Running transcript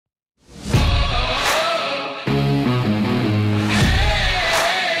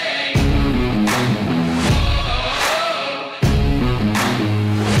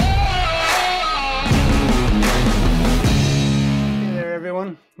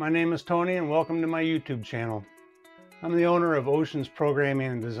my name is Tony and welcome to my YouTube channel. I'm the owner of Ocean's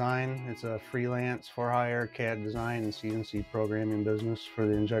Programming and Design. It's a freelance for-hire CAD design and CNC programming business for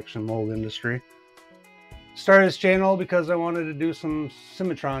the injection mold industry. Started this channel because I wanted to do some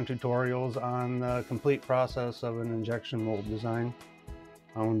Cimatron tutorials on the complete process of an injection mold design.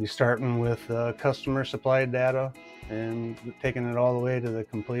 I'm going to be starting with customer supplied data and taking it all the way to the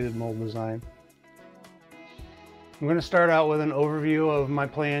completed mold design. I'm going to start out with an overview of my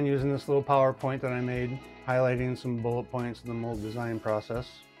plan using this little PowerPoint that I made, highlighting some bullet points of the mold design process.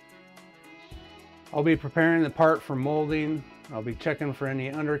 I'll be preparing the part for molding. I'll be checking for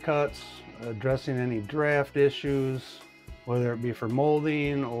any undercuts, addressing any draft issues, whether it be for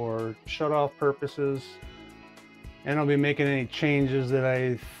molding or shut-off purposes. And I'll be making any changes that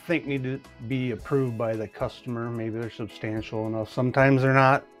I think need to be approved by the customer. Maybe they're substantial enough. Sometimes they're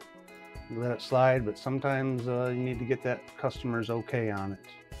not. Let it slide, but sometimes you need to get that customer's okay on it.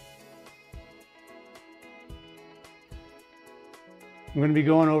 I'm going to be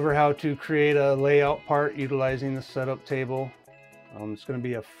going over how to create a layout part utilizing the setup table. It's going to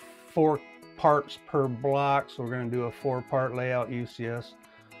be a 4 parts per block, so we're going to do a 4-part layout UCS.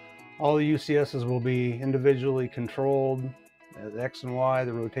 All the UCSs will be individually controlled, the X and Y,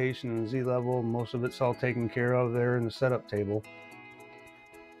 the rotation and Z level. Most of it's all taken care of there in the setup table.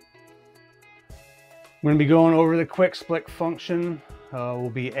 I'm going to be going over the quick split function. We'll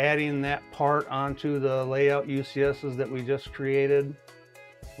be adding that part onto the layout UCSs that we just created.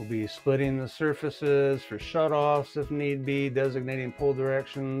 We'll be splitting the surfaces for shutoffs if need be, designating pull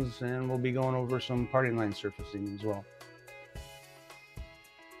directions, and we'll be going over some parting line surfacing as well.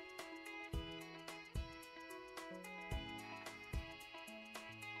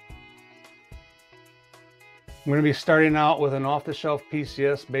 I'm going to be starting out with an off-the-shelf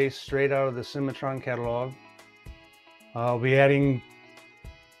PCS base straight out of the Cimatron catalog. I'll be adding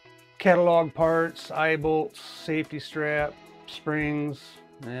catalog parts, eye bolts, safety strap, springs,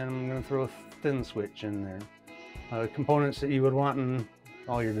 and I'm going to throw a thin switch in there. Components that you would want in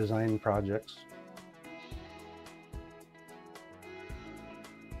all your design projects.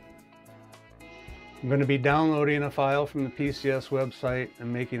 I'm going to be downloading a file from the PCS website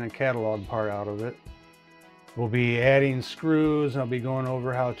and making a catalog part out of it. We'll be adding screws. I'll be going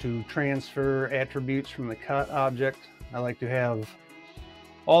over how to transfer attributes from the cut object. I like to have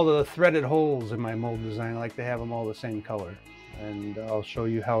all the threaded holes in my mold design. I like to have them all the same color. And I'll show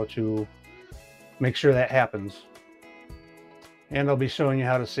you how to make sure that happens. And I'll be showing you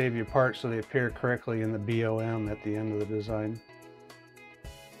how to save your parts so they appear correctly in the BOM at the end of the design.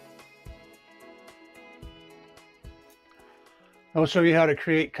 I'll show you how to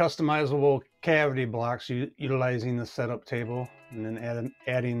create customizable cavity blocks utilizing the setup table, and then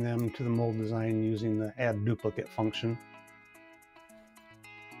adding them to the mold design using the add duplicate function.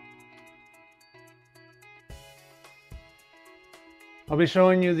 I'll be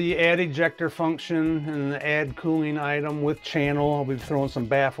showing you the add ejector function and the add cooling item with channel. I'll be throwing some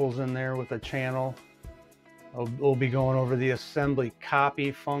baffles in there with a channel. We'll be going over the assembly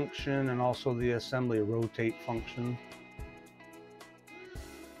copy function and also the assembly rotate function.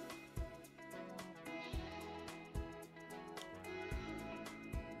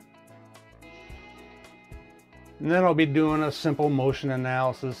 And then I'll be doing a simple motion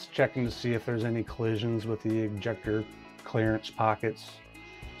analysis, checking to see if there's any collisions with the ejector clearance pockets.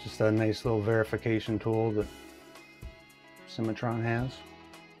 Just a nice little verification tool that Cimatron has.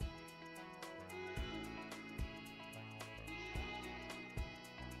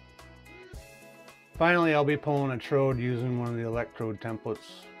 Finally, I'll be pulling a trode using one of the electrode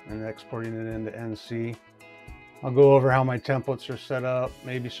templates and exporting it into NC. I'll go over how my templates are set up,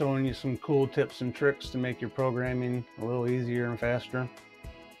 maybe showing you some cool tips and tricks to make your programming a little easier and faster.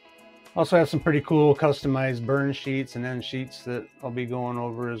 Also have some pretty cool customized burn sheets and end sheets that I'll be going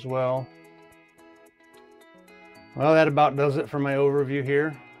over as well. Well, that about does it for my overview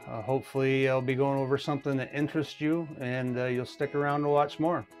here. Hopefully I'll be going over something that interests you, and you'll stick around to watch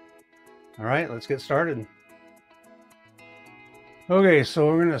more. All right, let's get started. Okay, so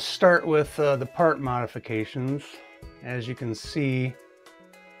we're going to start with the part modifications. As you can see,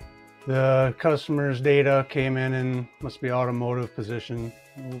 the customer's data came in must be automotive position.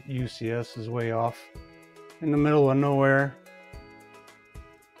 UCS is way off in the middle of nowhere.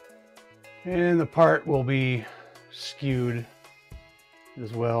 And the part will be skewed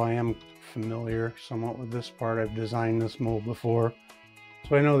as well. I am familiar somewhat with this part. I've designed this mold before,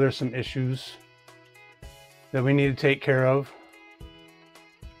 so I know there's some issues that we need to take care of.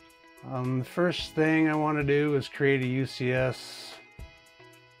 The first thing I want to do is create a UCS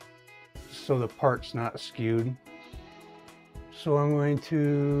so the part's not skewed. So I'm going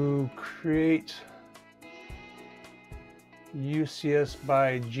to create UCS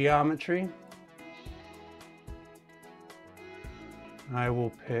by geometry. I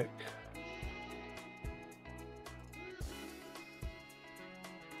will pick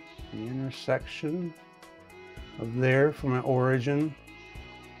the intersection of there for my origin.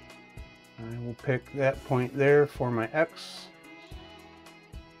 I will pick that point there for my X.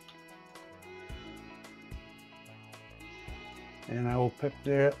 And I will pick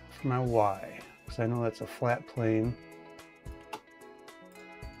that for my Y, because I know that's a flat plane.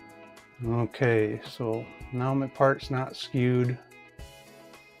 Okay, so now my part's not skewed.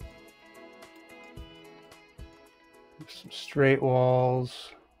 Some straight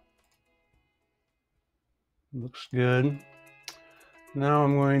walls. Looks good. Now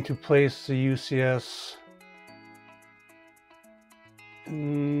I'm going to place the UCS,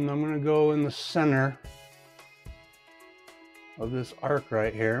 and I'm going to go in the center of this arc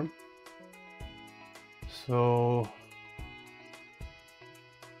right here. So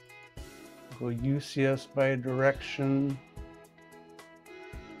go UCS by direction,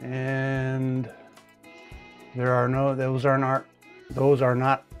 and those are not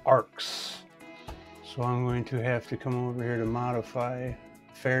arcs. So I'm going to have to come over here to modify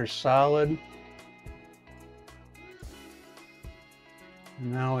fair solid.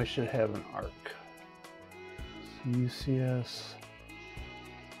 Now I should have an arc. So UCS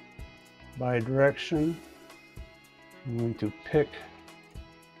by direction. I'm going to pick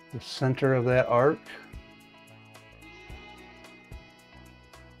the center of that arc.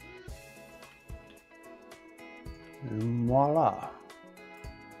 And voila.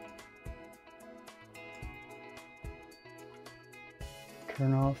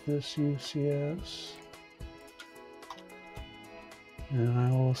 Turn off this UCS. And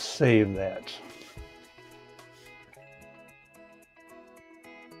I will save that.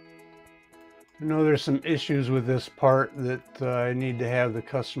 I know there's some issues with this part that I need to have the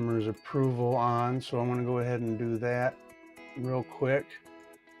customer's approval on, so I'm going to go ahead and do that real quick.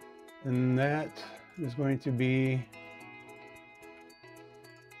 And that is going to be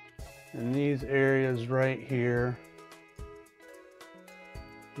in these areas right here.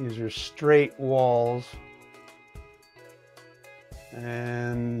 These are straight walls,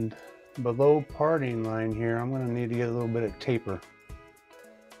 and below parting line here I'm going to need to get a little bit of taper.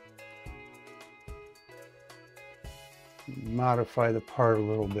 Modify the part a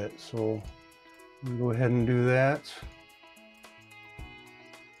little bit, so I'm going to go ahead and do that.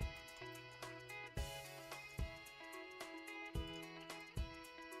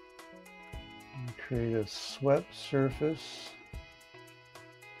 And create a swept surface.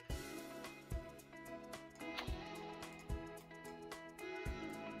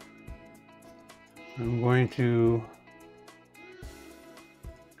 I'm going to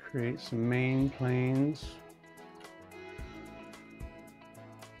create some main planes.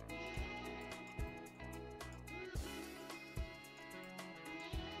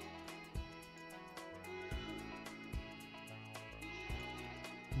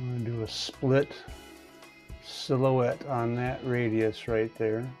 I'm going to do a split silhouette on that radius right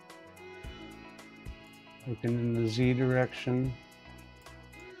there. Looking in the Z direction.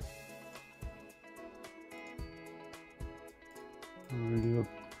 I'm going to do an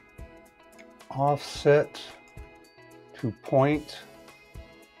offset to point.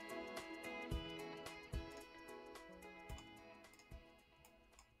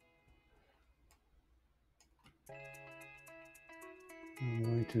 I'm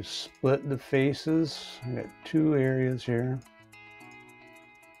going to split the faces. I got two areas here.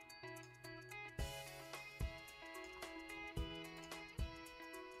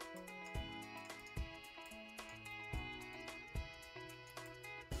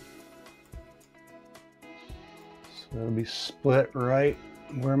 So it'll be split right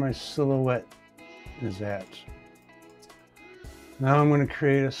where my silhouette is at. Now I'm going to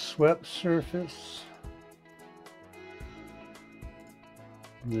create a swept surface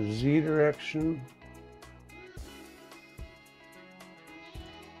in the Z direction.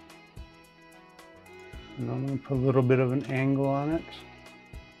 And I'm going to put a little bit of an angle on it.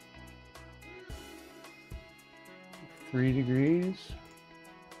 3 degrees.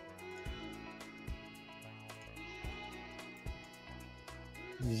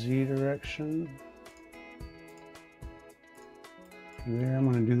 Z direction. There,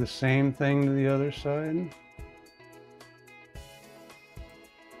 I'm going to do the same thing to the other side.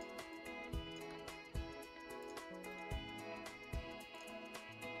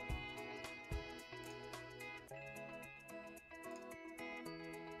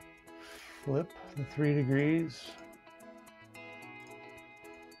 Flip the 3 degrees.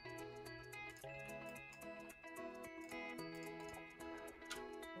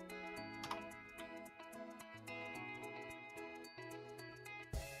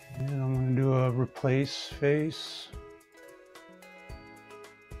 And I'm going to do a replace face.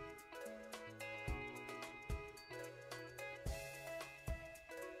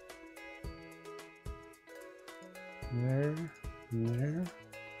 There and there.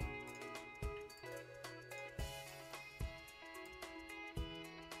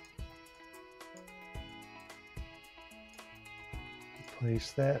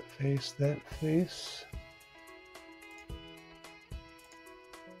 Replace that face, that face.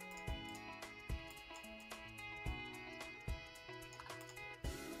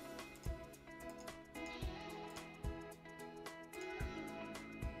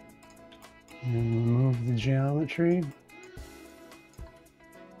 And remove the geometry.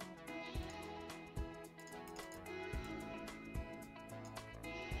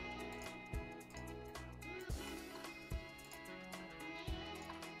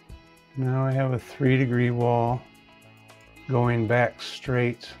 Now I have a 3-degree wall going back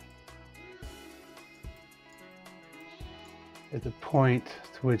straight at the point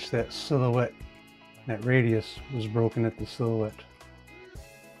to which that silhouette, that radius was broken at the silhouette.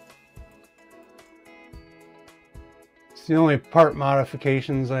 It's the only part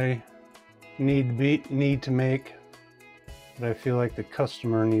modifications I need to make, but I feel like the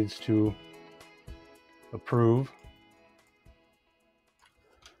customer needs to approve.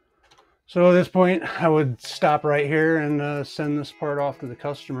 So at this point, I would stop right here and send this part off to the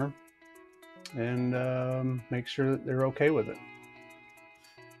customer and make sure that they're okay with it.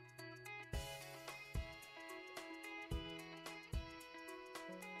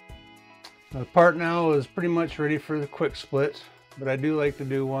 The part now is pretty much ready for the quick split, but I do like to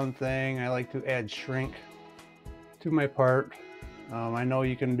do one thing. I like to add shrink to my part. I know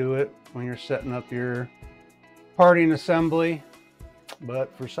you can do it when you're setting up your parting assembly, but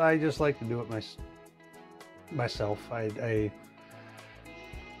I just like to do it myself. I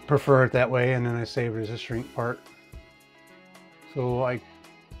prefer it that way, and then I save it as a shrink part. So like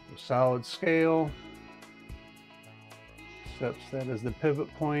solid scale, steps that as the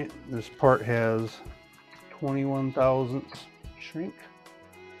pivot point. This part has 21 thousandths shrink.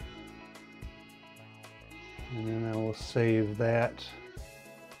 And then I will save that.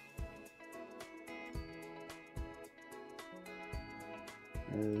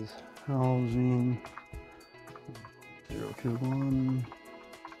 As housing 021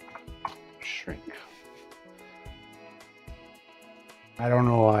 shrink. I don't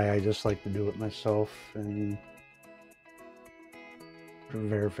know why, I just like to do it myself, and for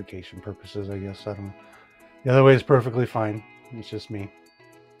verification purposes, I guess. I don't know. The other way is perfectly fine. It's just me.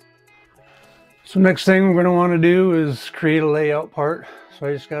 So next thing we're going to want to do is create a layout part. So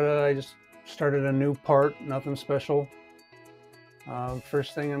I just started a new part, nothing special.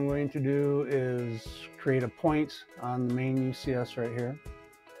 First thing I'm going to do is create a point on the main UCS right here.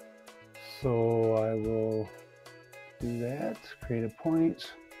 So I will do that, create a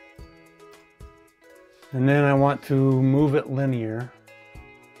point. And then I want to move it linear.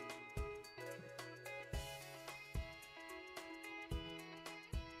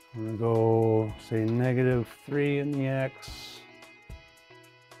 I'm going to go, say, -3 in the X.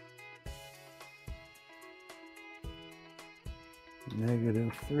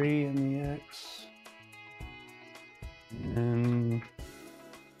 -3 in the X. And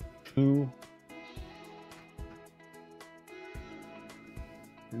 2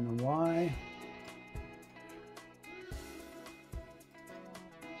 in the Y.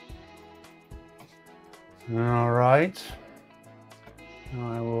 All right. Now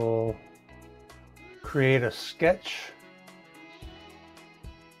I will create a sketch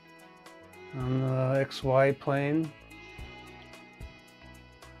on the XY plane,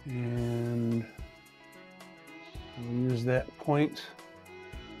 and I'll use that point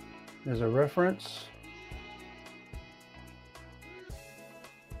as a reference.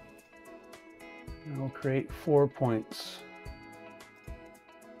 I'll create 4 points.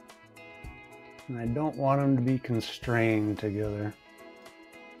 And I don't want them to be constrained together.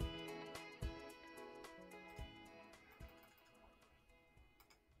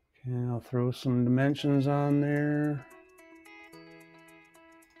 And I'll throw some dimensions on there.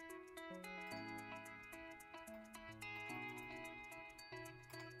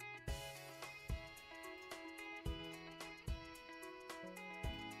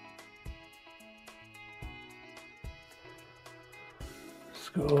 Let's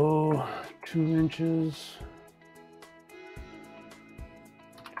go 2 inches.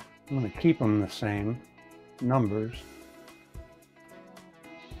 I'm going to keep them the same numbers.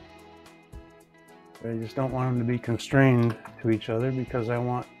 I just don't want them to be constrained to each other because I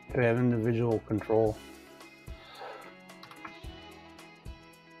want to have individual control.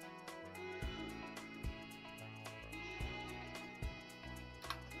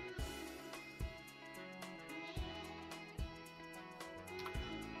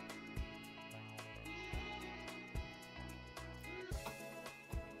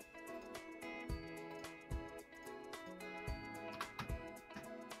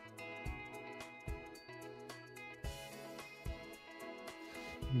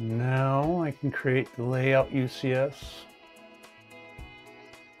 Now I can create the layout UCS.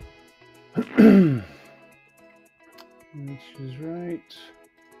 Which is right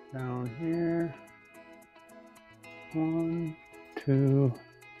down here. 1, 2,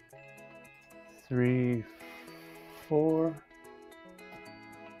 3, 4.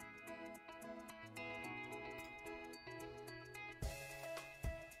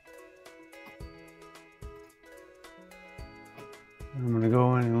 I'm going to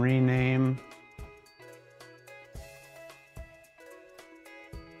go in and rename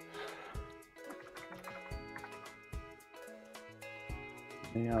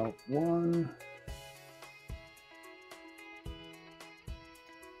layout 1.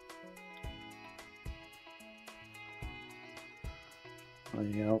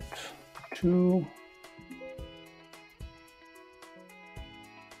 Layout 2.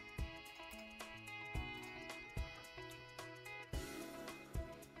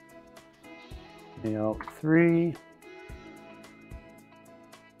 Layout 3.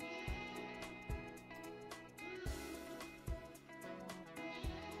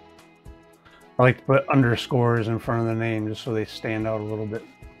 I like to put underscores in front of the name just so they stand out a little bit.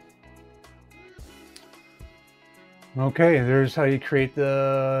 Okay, there's how you create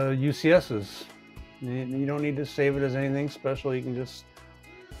the UCSs. You don't need to save it as anything special. You can just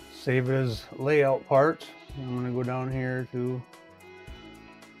save it as layout part. I'm going to go down here to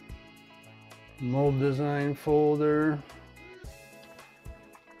mold design folder,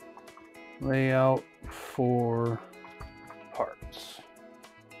 layout for parts.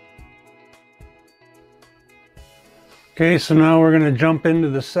 Okay, so now we're going to jump into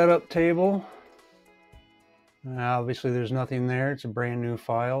the setup table. Obviously there's nothing there, it's a brand new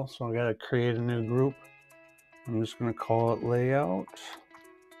file, so I got to create a new group. I'm just going to call it layout.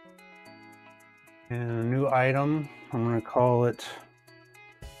 And a new item, I'm going to call it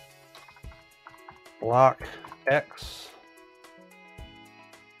block X,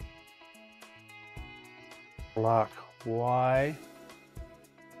 block Y.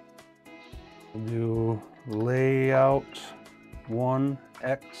 We'll do layout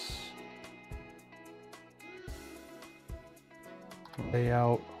 1X,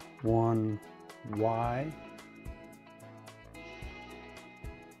 layout 1Y,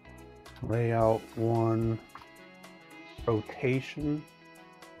 layout 1 rotation.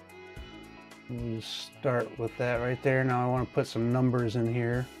 We'll just start with that right there. Now I want to put some numbers in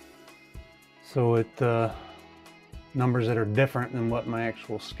here so it numbers that are different than what my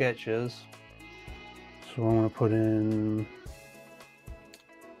actual sketch is. So I'm going to put in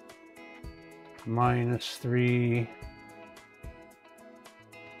 -3,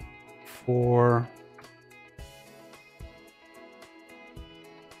 4,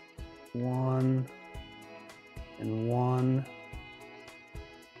 1, and 1.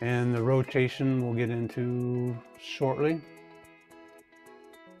 And the rotation we'll get into shortly.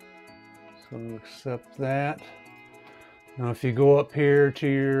 So accept that. Now if you go up here to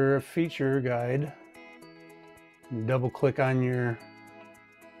your feature guide, double click on your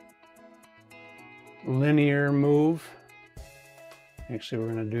linear move. Actually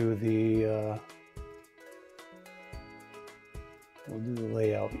we're going to do the we'll do the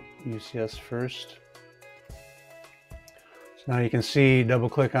layout UCS first. So now you can see, double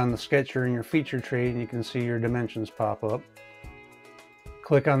click on the sketcher in your feature tree and you can see your dimensions pop up.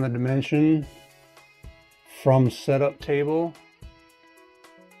 Click on the dimension from setup table,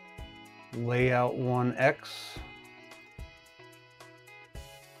 layout 1X,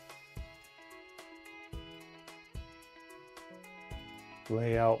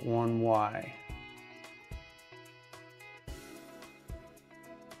 layout 1Y.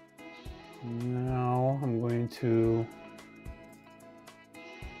 Now I'm going to,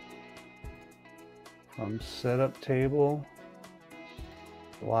 from setup table,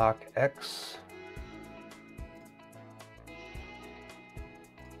 block X,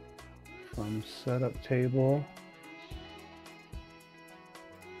 from setup table,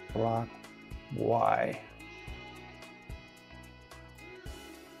 block Y.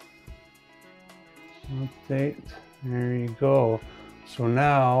 Update, there you go. So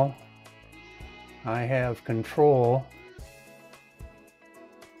now I have control.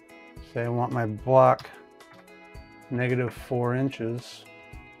 Say I want my block -4 inches,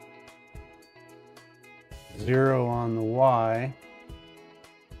 0 on the Y.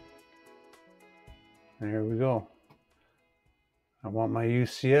 There we go. I want my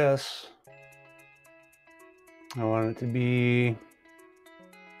UCS, I want it to be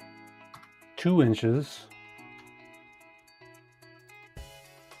 2 inches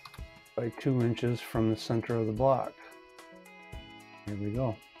by 2 inches from the center of the block. Here we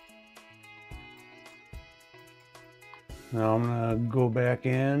go. Now I'm going to go back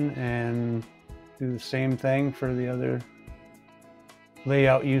in and do the same thing for the other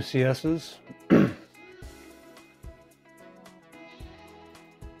layout UCSs.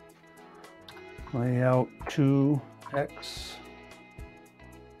 Layout 2X,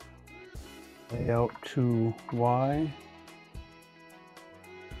 layout 2Y,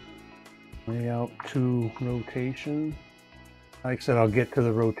 layout 2 rotation. Like I said, I'll get to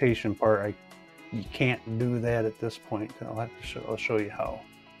the rotation part. You can't do that at this point. I'll show you how.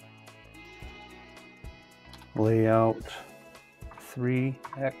 Layout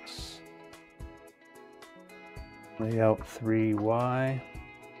 3X, layout 3Y,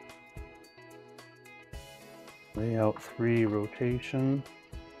 layout 3 rotation,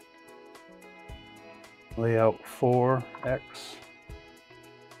 layout 4X,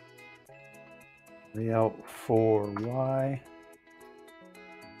 layout 4Y,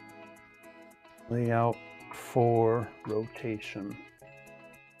 layout 4 rotation.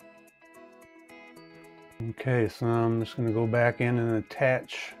 Okay, so now I'm just going to go back in and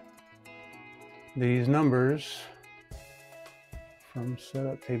attach these numbers from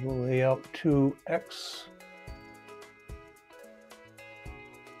setup table. Layout 2X,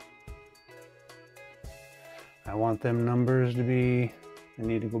 I want them numbers to be, I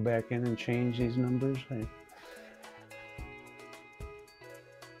need to go back in and change these numbers.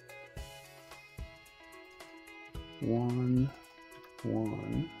 1,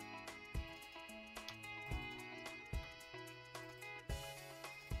 1.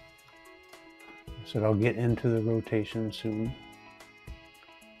 So I'll get into the rotation soon.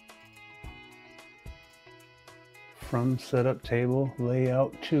 From setup table,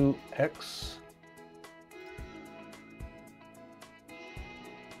 layout 2X.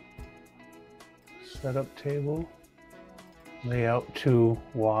 Setup table, layout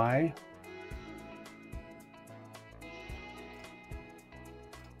 2Y.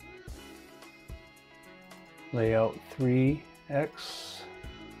 Layout 3X.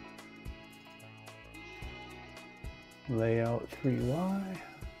 Layout 3Y.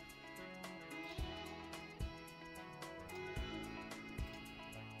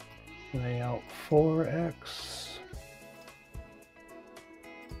 Layout 4X.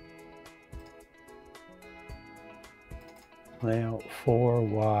 Layout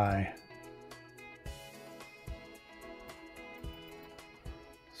 4Y.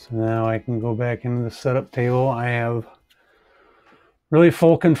 So now I can go back into the setup table. I have really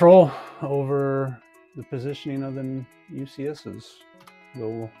full control over the positioning of the UCSs.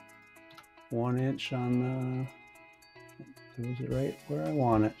 Go 1 inch on the, goes it right where I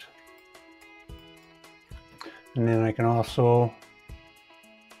want it. And then I can also,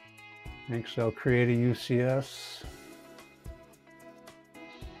 actually I'll create a UCS.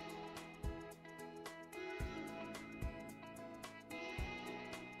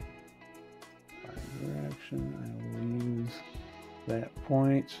 By direction, I will use that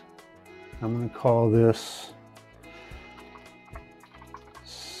point. I'm going to call this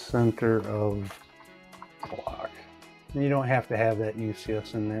center of block. And you don't have to have that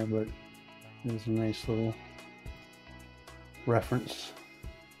UCS in there, but it's a nice little reference.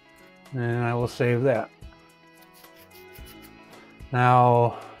 And I will save that.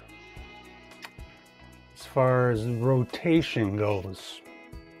 Now, as far as rotation goes,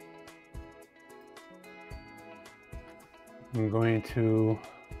 I'm going to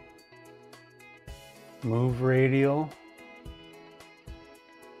move radial,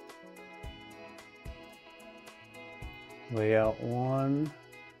 layout 1,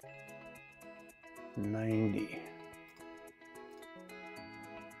 90.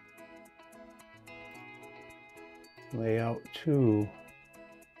 Layout 2,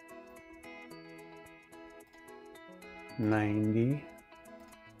 90.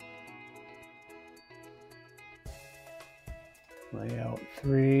 Layout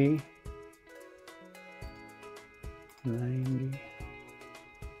 3, 90.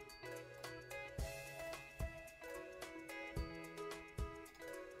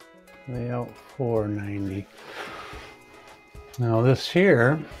 Layout 4, 90. Now this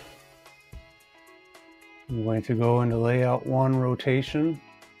here, I'm going to go into layout 1 rotation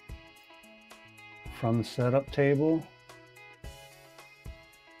from setup table.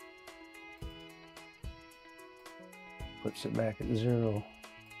 Puts it back at 0.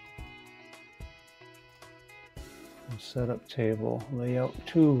 From setup table, layout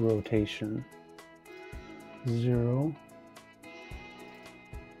 2 rotation, 0.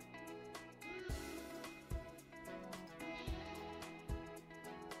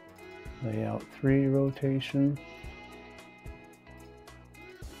 Layout 3 rotation,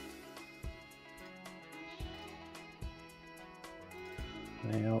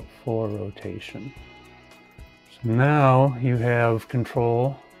 layout 4 rotation. So now you have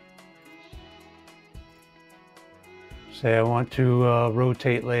control. Say I want to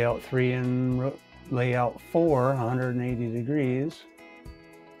rotate layout 3 and layout 4 180 degrees.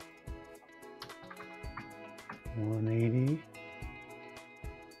 180.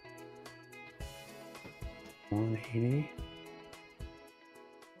 180.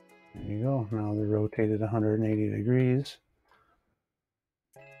 There you go. Now they're rotated 180 degrees.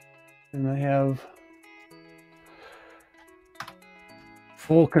 And I have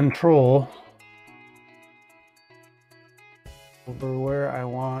full control over where I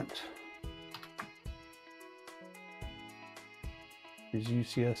want these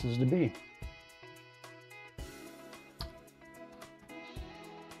UCSs to be.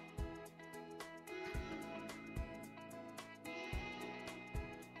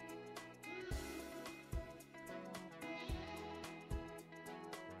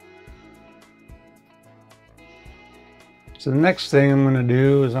 So the next thing I'm going to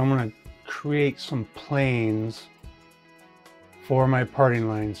do is I'm going to create some planes for my parting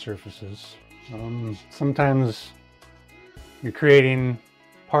line surfaces. Sometimes you're creating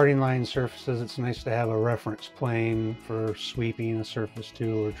parting line surfaces, it's nice to have a reference plane for sweeping a surface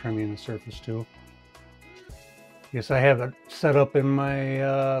to or trimming a surface to. Guess I have it set up in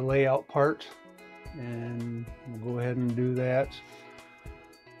my layout part, and we'll go ahead and do that.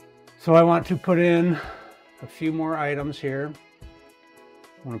 So I want to put in a few more items here.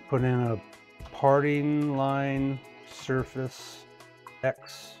 I want to put in a parting line surface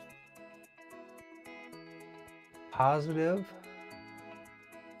X positive,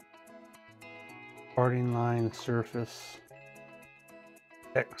 parting line surface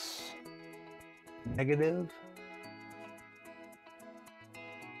X negative,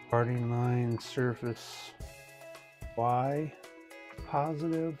 parting line surface Y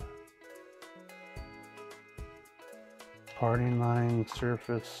positive, parting line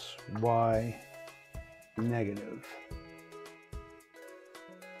surface Y negative.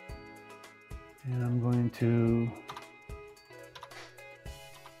 And I'm going to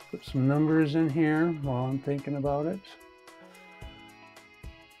put some numbers in here while I'm thinking about it.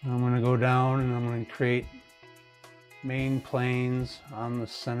 I'm going to go down and I'm going to create main planes on the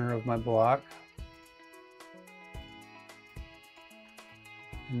center of my block.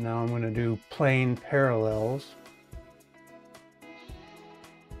 And now I'm going to do plane parallels.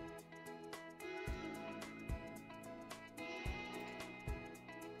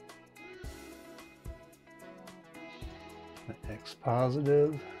 X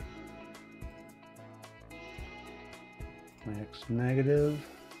positive, X negative,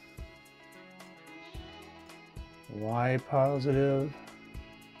 Y positive,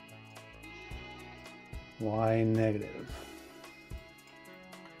 Y negative.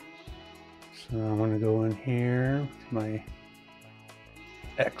 So I'm going to go in here to my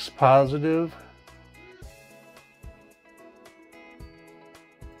X positive,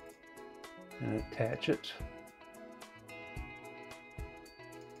 and attach it.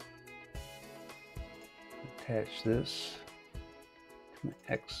 Attach this to my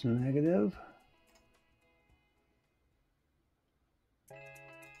X negative.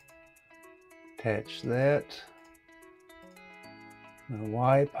 Attach that to my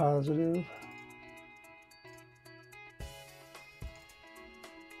Y positive.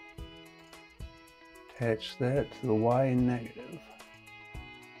 Attach that to the Y negative.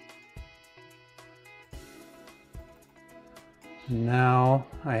 Now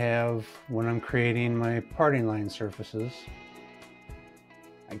I have, when I'm creating my parting line surfaces,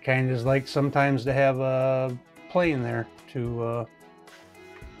 I kind of just like sometimes to have a plane there to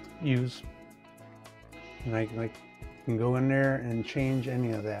use. And I can go in there and change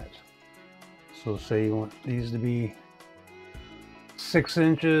any of that. So say you want these to be 6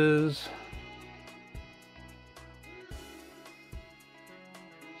 inches.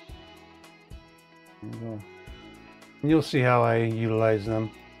 There you go. And you'll see how I utilize them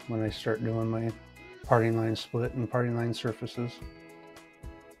when I start doing my parting line split and parting line surfaces.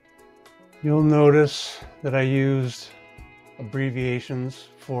 You'll notice that I used abbreviations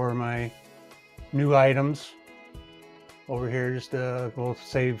for my new items over here just to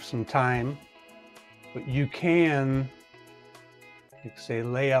save some time. But you can, like say,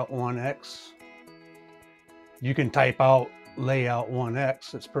 layout 1X. You can type out layout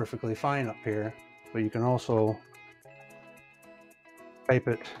 1X. It's perfectly fine up here. But you can also type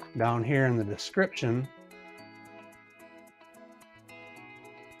it down here in the description,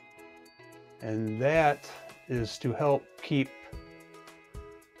 and that is to help keep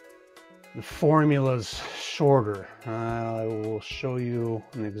the formulas shorter. I will show you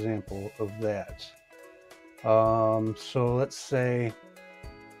an example of that. So let's say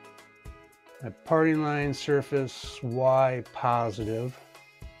my parting line surface Y positive.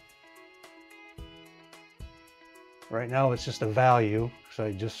 Right now it's just a value, so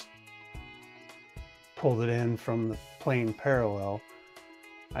I just pulled it in from the plane parallel.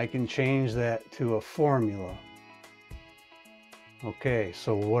 I can change that to a formula. Okay,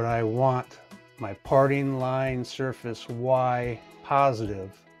 so what I want my parting line surface Y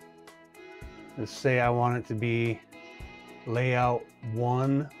positive is, say I want it to be layout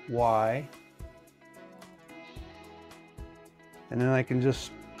 1Y, and then I can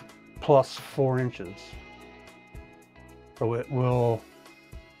just plus 4 inches. So it will,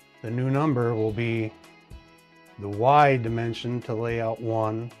 the new number will be the Y dimension to layout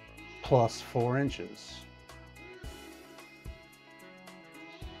 1 plus 4 inches.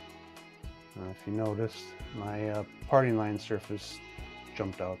 If you noticed, my parting line surface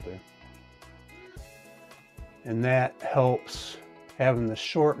jumped out there. And that helps, having the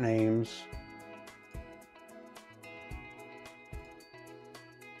short names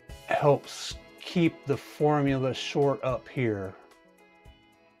helps keep the formula short up here.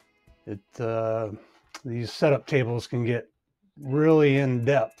 These setup tables can get really in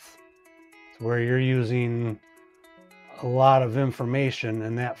depth to where you're using a lot of information,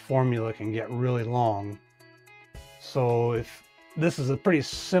 and that formula can get really long. So if this is a pretty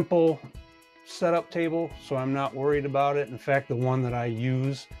simple setup table, so I'm not worried about it. In fact, the one that I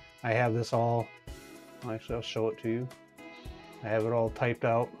use, I have this all, actually I'll show it to you. I have it all typed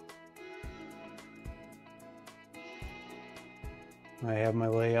out. I have my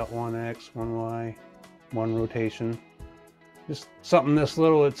layout 1X, 1Y, 1 rotation. Just something this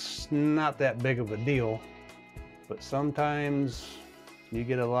little, it's not that big of a deal, but sometimes you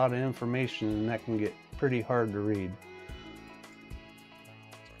get a lot of information and that can get pretty hard to read.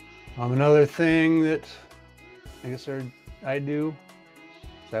 Another thing that I guess I do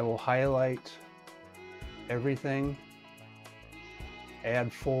is I will highlight everything,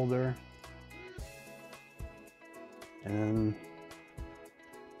 add folder, and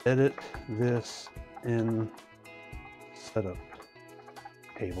edit this in setup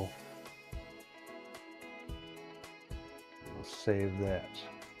table. I'll save that.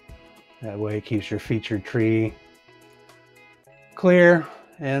 That way it keeps your featured tree clear,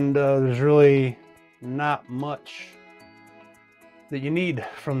 and there's really not much that you need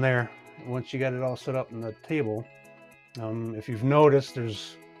from there once you got it all set up in the table. If you've noticed,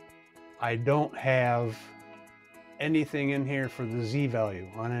 I don't have anything in here for the Z value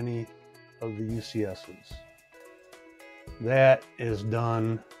on any of the UCSs. That is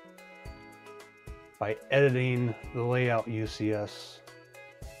done by editing the layout UCS.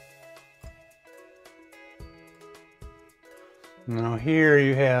 Now here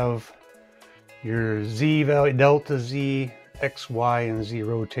you have your Z value, delta Z, X, Y, and Z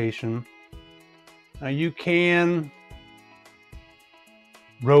rotation. Now you can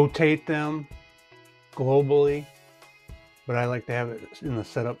rotate them globally, but I like to have it in the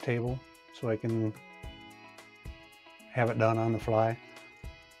setup table so I can have it done on the fly.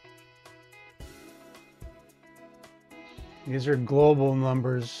 These are global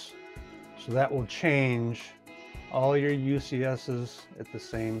numbers, so that will change all your UCSs at the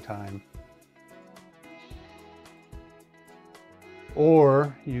same time.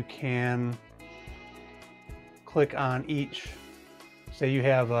 Or you can click on each. Say you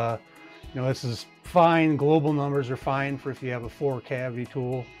have this is fine, global numbers are fine for if you have a 4 cavity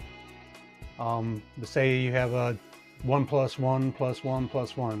tool. But say you have a 1 plus 1 plus 1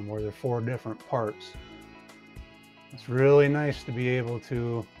 plus 1, where there are 4 different parts. It's really nice to be able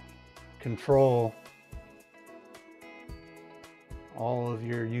to control all of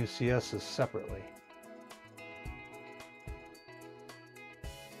your UCSs separately.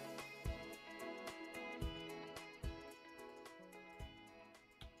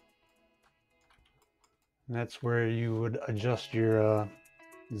 And that's where you would adjust your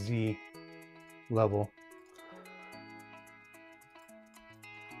Z level.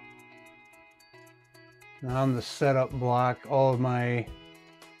 Now on the setup block, all of my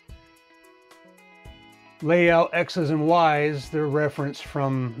layout X's and Y's, they're referenced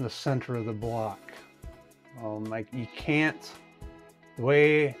from the center of the block. You can't, the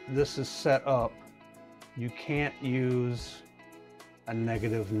way this is set up, you can't use a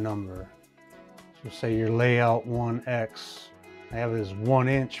negative number. So say your layout 1X, I have it as 1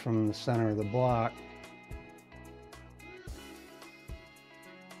 inch from the center of the block.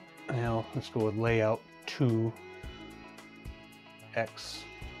 Now let's go with layout 2X.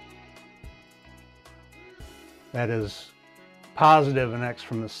 that is positive an X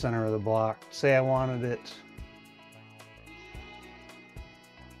from the center of the block. Say I wanted it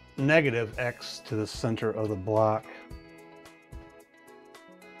negative X to the center of the block.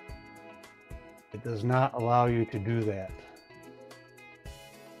 It does not allow you to do that.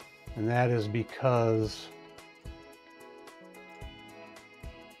 And that is because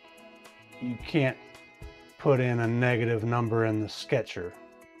you can't put in a negative number in the sketcher.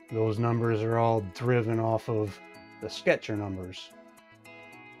 Those numbers are all driven off of the sketcher numbers.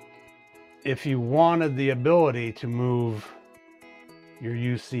 If you wanted the ability to move your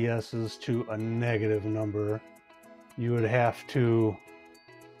UCSs to a negative number, you would have to,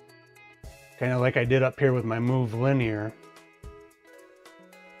 kind of like I did up here with my move linear,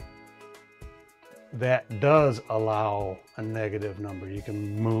 that does allow a negative number. You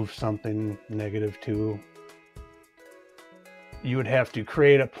can move something -2. You would have to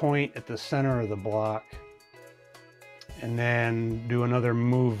create a point at the center of the block and then do another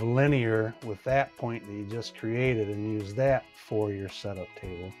move linear with that point that you just created and use that for your setup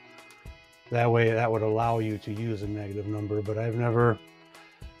table. That way that would allow you to use a negative number, but I've never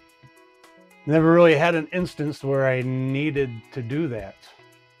really had an instance where I needed to do that.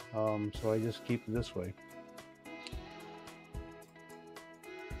 So I just keep it this way.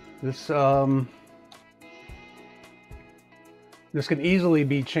 This can easily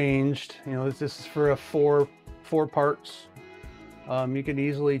be changed. You know, this is for a four parts. You could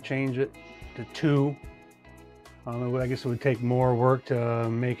easily change it to 2. I guess it would take more work to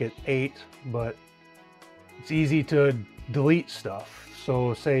make it 8, but it's easy to delete stuff.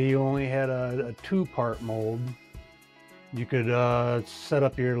 So say you only had a 2-part mold. You could set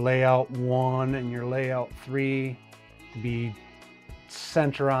up your layout 1 and your layout 3 to be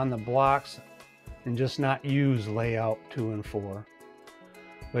center on the blocks and just not use layout 2 and 4.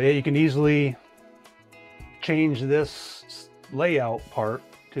 But yeah, you can easily change this layout part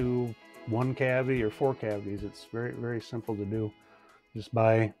to 1 cavity or 4 cavities. It's very, very simple to do. You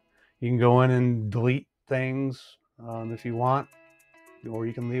can go in and delete things if you want, or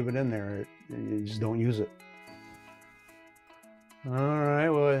you can leave it in there. You just don't use it. All right,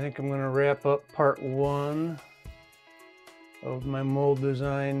 well, I think I'm going to wrap up part 1 of my mold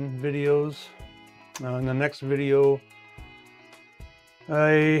design videos. In the next video,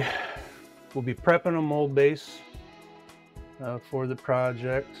 I will be prepping a mold base for the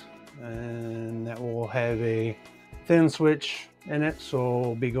project, and that will have a thin switch in it, so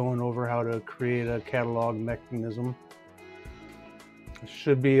we'll be going over how to create a catalog mechanism. I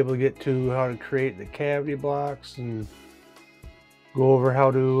should be able to get to how to create the cavity blocks and go over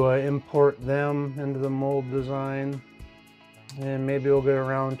how to import them into the mold design, and maybe we'll get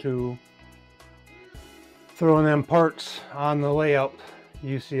around to throwing them parts on the layout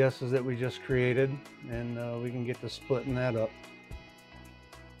UCSs that we just created, and we can get to splitting that up.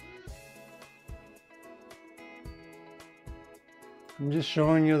 I'm just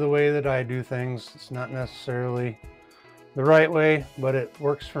showing you the way that I do things. It's not necessarily the right way, but it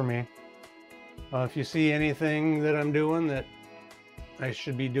works for me. If you see anything that I'm doing that I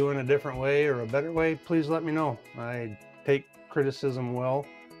should be doing a different way or a better way, please let me know. I take criticism well,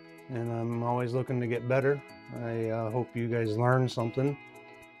 and I'm always looking to get better. I hope you guys learned something.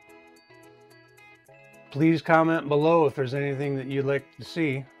 Please comment below if there's anything that you'd like to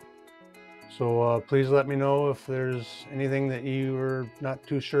see. So please let me know if there's anything that you are not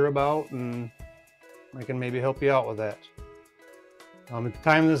too sure about, and I can maybe help you out with that. At the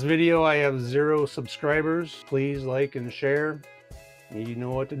time of this video, I have 0 subscribers. Please like and share. You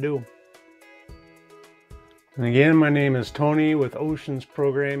know what to do. And again, my name is Tony with Oceans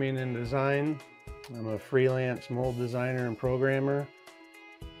Programming and Design. I'm a freelance mold designer and programmer.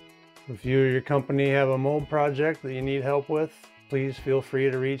 If you or your company have a mold project that you need help with, please feel free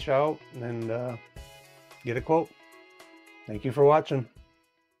to reach out and get a quote. Thank you for watching.